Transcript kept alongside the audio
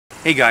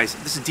Hey guys,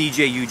 this is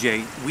DJ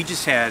UJ. We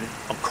just had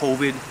a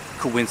COVID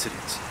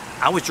coincidence.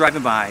 I was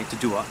driving by to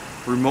do a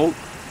remote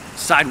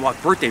sidewalk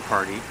birthday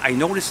party. I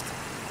noticed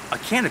a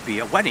canopy,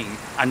 a wedding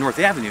on North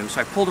Avenue,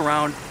 so I pulled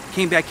around,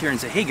 came back here and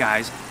said, hey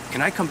guys,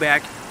 can I come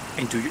back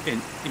and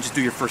just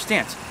do your first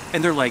dance?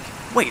 And they're like,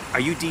 wait, are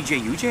you DJ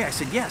UJ? I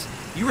said, yes.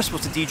 You were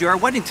supposed to DJ our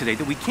wedding today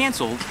that we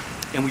canceled,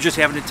 and we're just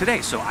having it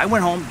today. So I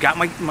went home, got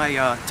my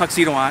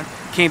tuxedo on,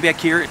 came back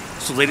here.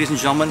 So ladies and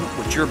gentlemen,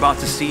 what you're about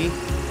to see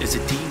is a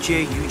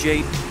DJ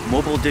UJ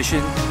Mobile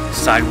Edition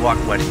Sidewalk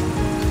Wedding.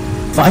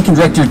 If I can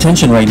direct your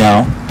attention right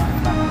now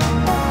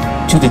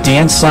to the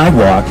dance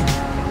sidewalk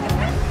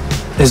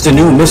as the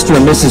new Mr.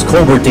 and Mrs.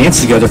 Colbert dance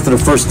together for the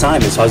first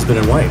time as husband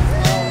and wife.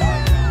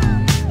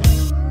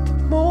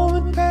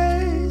 Moment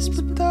passed,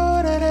 but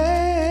thought our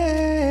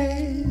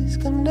days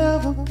have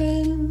never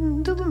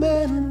been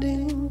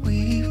demanding.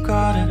 We've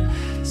got a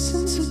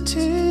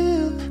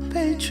sensitive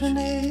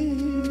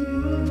patronage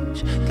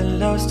that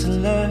loves to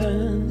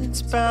learn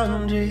its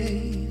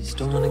boundaries.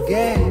 Don't wanna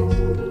guess,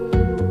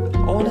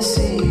 I wanna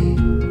see.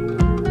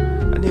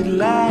 I need a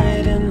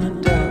light in the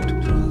dark to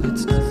prove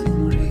it's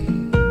nothing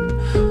real.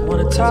 I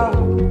wanna talk,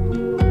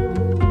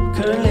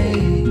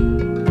 currently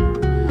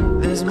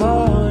there's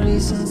more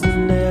reasons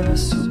than ever.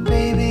 So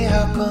baby,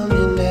 how come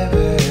you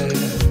never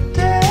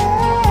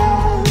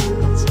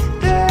dance,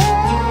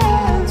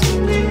 dance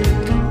with me?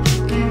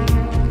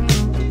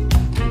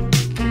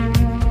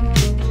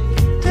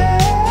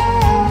 Dance,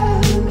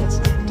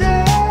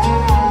 dance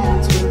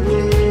with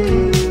me.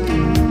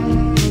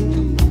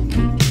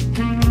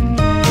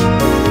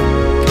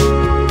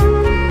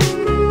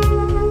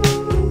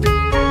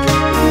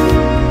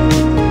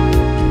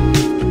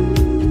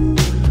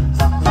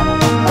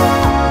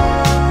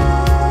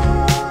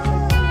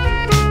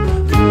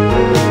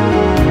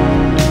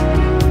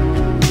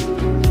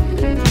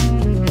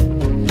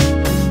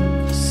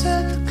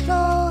 Set the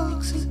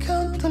clocks and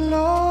count the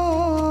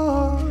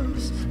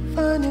laws,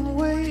 finding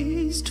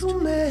ways to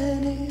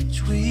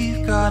manage.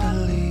 We've got a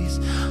lease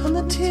on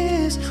the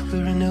tears we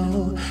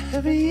renew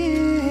every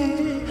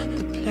year.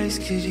 The place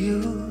could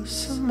use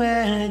some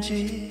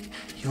magic.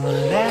 You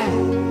wanna laugh,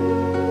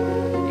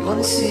 you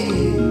wanna see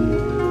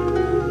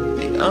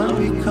the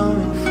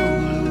unbecoming fool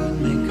who would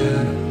make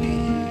out of me.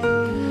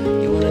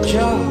 You wanna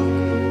joke,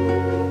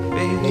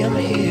 baby, I'm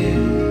here.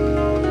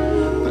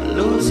 But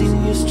losing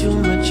you's too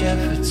much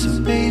effort. So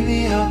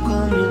baby, how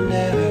come you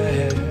never